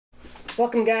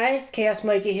Welcome guys, Chaos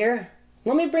Mikey here.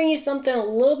 Let me bring you something a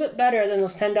little bit better than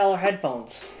those $10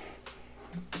 headphones.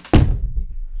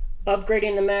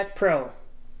 Upgrading the Mac Pro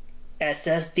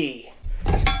SSD.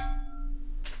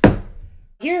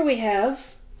 Here we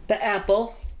have the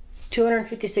Apple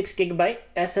 256GB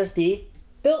SSD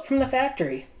built from the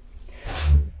factory.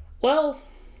 Well,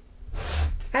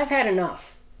 I've had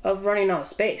enough of running out of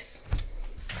space.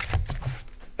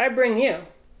 I bring you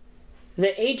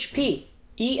the HP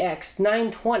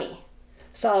EX920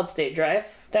 solid state drive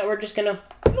that we're just gonna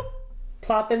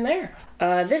plop in there.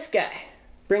 This guy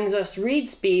brings us read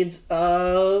speeds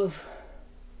of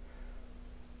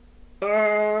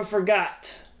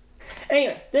forgot.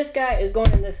 Anyway, this guy is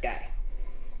going in this guy.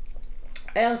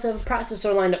 I also have a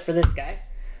processor lined up for this guy.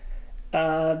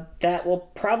 That will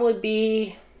probably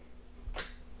be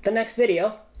the next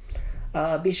video.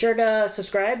 Be sure to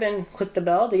subscribe and click the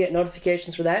bell to get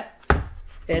notifications for that.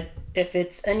 If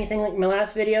it's anything like my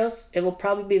last videos, it will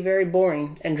probably be very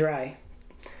boring and dry.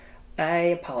 I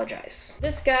apologize.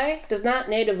 This guy does not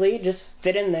natively just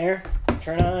fit in there,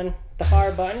 turn on the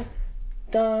power button,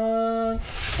 done,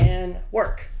 and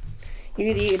work.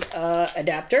 You need an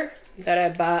adapter that I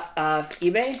bought off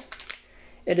eBay.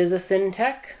 It is a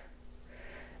Syntec,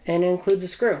 and it includes a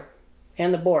screw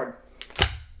and the board.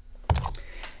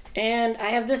 And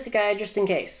I have this guy just in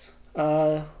case,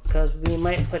 because we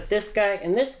might put this guy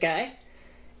and this guy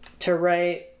to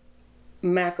write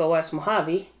Mac OS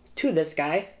Mojave to this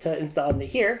guy to install into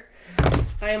here.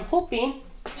 I am hoping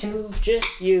to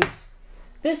just use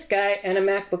this guy and a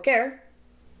MacBook Air.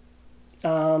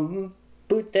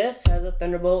 Boot this as a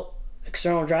Thunderbolt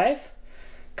external drive,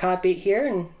 copy it here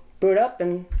and boot up,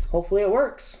 and hopefully it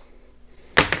works.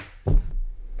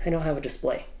 I don't have a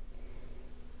display.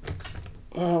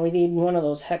 We need one of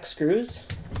those hex screws.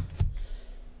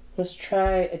 Let's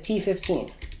try a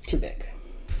T15, too big.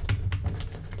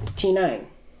 T9,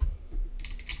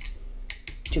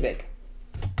 too big.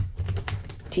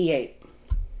 T8,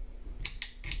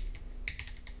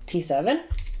 T7.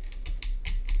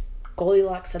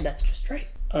 Goldilocks said that's just right.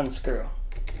 Unscrew.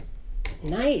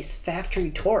 Nice factory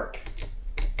torque.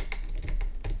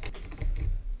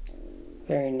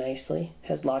 Very nicely.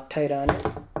 Has Loctite on it.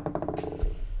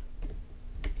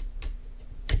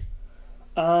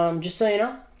 Just so you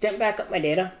know, didn't back up my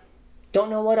data. Don't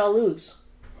know what I'll lose.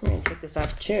 I'm gonna take this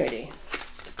opportunity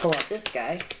to pull out this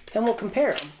guy and we'll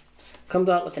compare them. Comes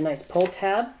out with a nice pull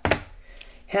tab.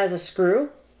 Has a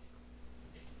screw.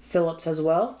 Phillips as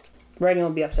well. Writing will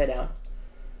be upside down.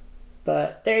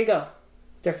 But there you go.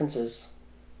 Differences.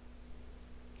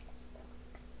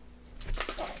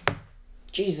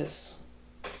 Jesus.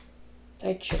 Did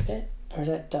I chip it? Or is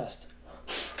that dust?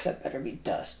 That better be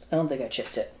dust. I don't think I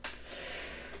chipped it.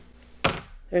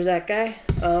 There's that guy.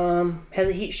 Has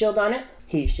a heat shield on it.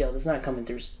 Heat shield is not coming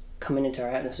into our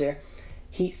atmosphere.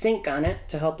 Heat sink on it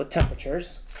to help with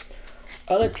temperatures.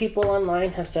 Other people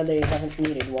online have said they haven't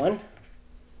needed one.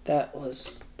 That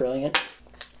was brilliant.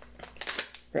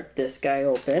 Rip this guy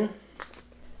open.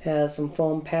 Has some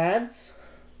foam pads.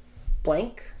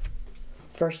 Blank.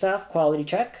 First off, quality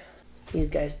check.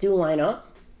 These guys do line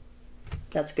up.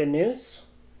 That's good news.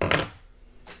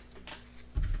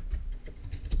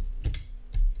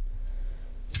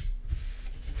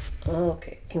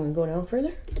 Okay, can we go down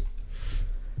further?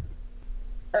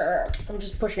 I'm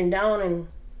just pushing down and...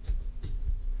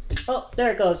 Oh,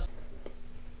 there it goes.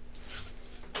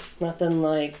 Nothing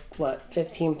like, what,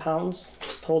 15 pounds?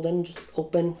 Just holding, just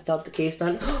open without the case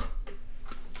on.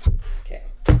 Okay.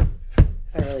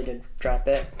 I really did drop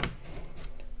it.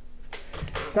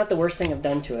 It's not the worst thing I've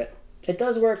done to it. It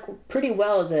does work pretty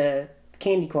well as a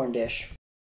candy corn dish.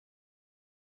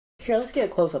 Here, let's get a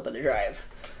close-up of the drive.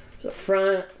 There's the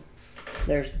front,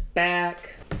 there's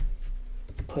back.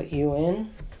 Put you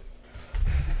in.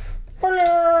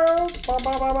 Hello! You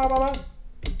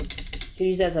can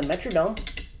use that as a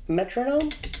metronome.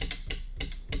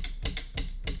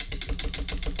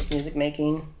 Music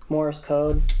making, Morse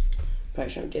code.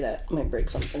 Probably shouldn't do that. I might break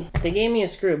something. They gave me a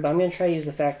screw, but I'm gonna try to use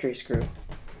the factory screw.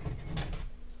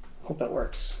 Hope it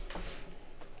works.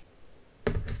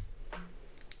 Dang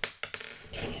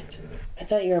it. I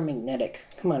thought you were magnetic.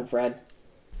 Come on, Fred.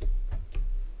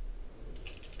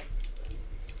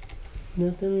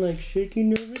 Nothing like shaky,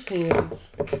 nervous hands.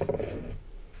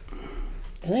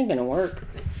 It ain't gonna work.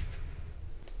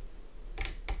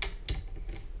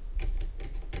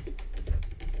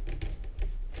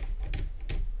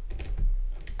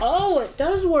 Oh, it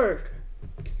does work.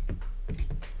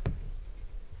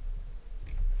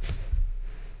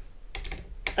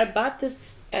 I bought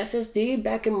this SSD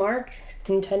back in March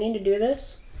intending to do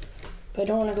this, but I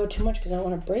don't want to go too much because I don't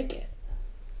want to break it.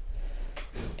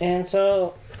 And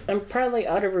so I'm probably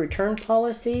out of return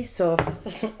policy, so if this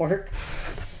doesn't work,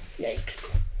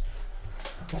 yikes.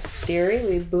 In theory,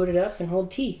 we boot it up and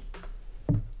hold T.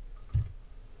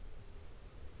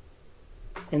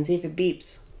 And see if it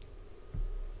beeps.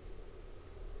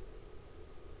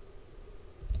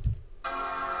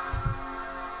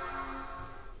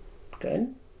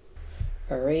 Good.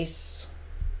 Erase.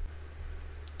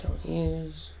 Don't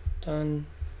use. Done.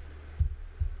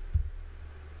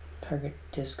 Target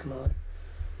disk mode.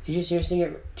 Did you seriously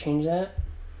change that?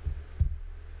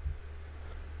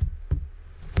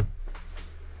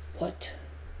 What?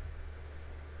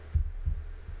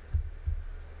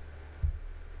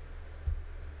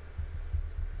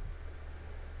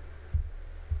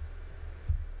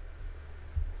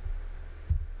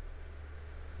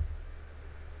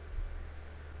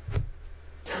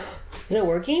 Is it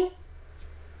working?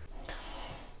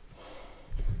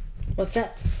 What's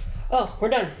that? Oh, we're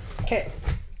done. Okay.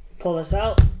 Pull this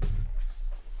out.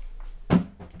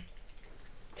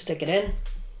 Stick it in.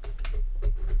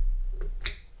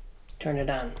 Turn it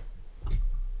on.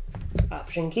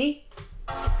 Option key.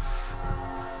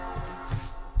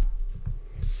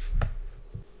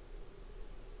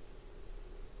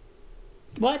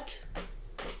 What?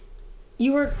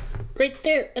 You were right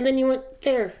there, and then you went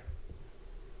there.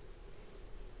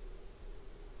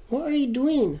 What are you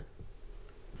doing?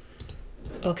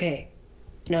 Okay,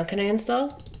 now can I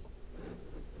install?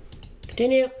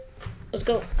 Continue. Let's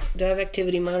go. Do I have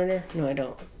activity monitor? No, I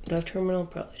don't. Do I have terminal?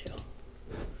 Probably do.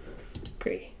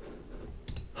 Great.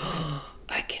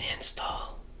 I can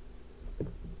install.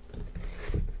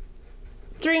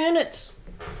 3 minutes.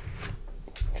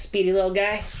 Speedy little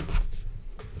guy.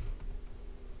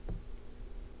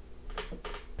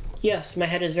 Yes, my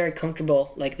head is very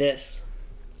comfortable like this.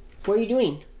 What are you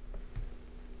doing?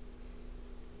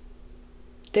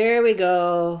 There we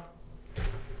go.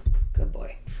 Good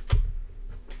boy.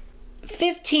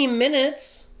 15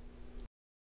 minutes.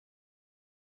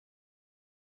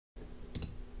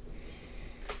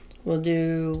 We'll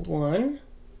do 1.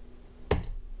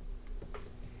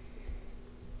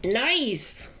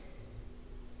 Nice.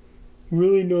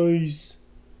 Really nice.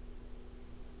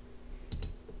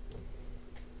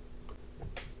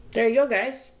 There you go,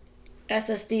 guys.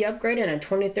 SSD upgrade in a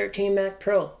 2013 Mac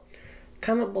Pro.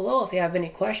 Comment below if you have any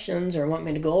questions or want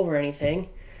me to go over anything.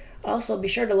 Also, be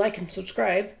sure to like and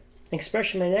subscribe,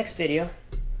 especially my next video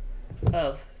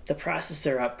of the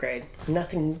processor upgrade.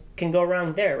 Nothing can go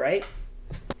wrong there, right?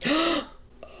 I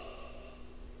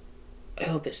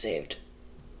hope it saved.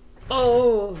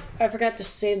 Oh, I forgot to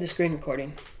save the screen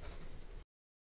recording.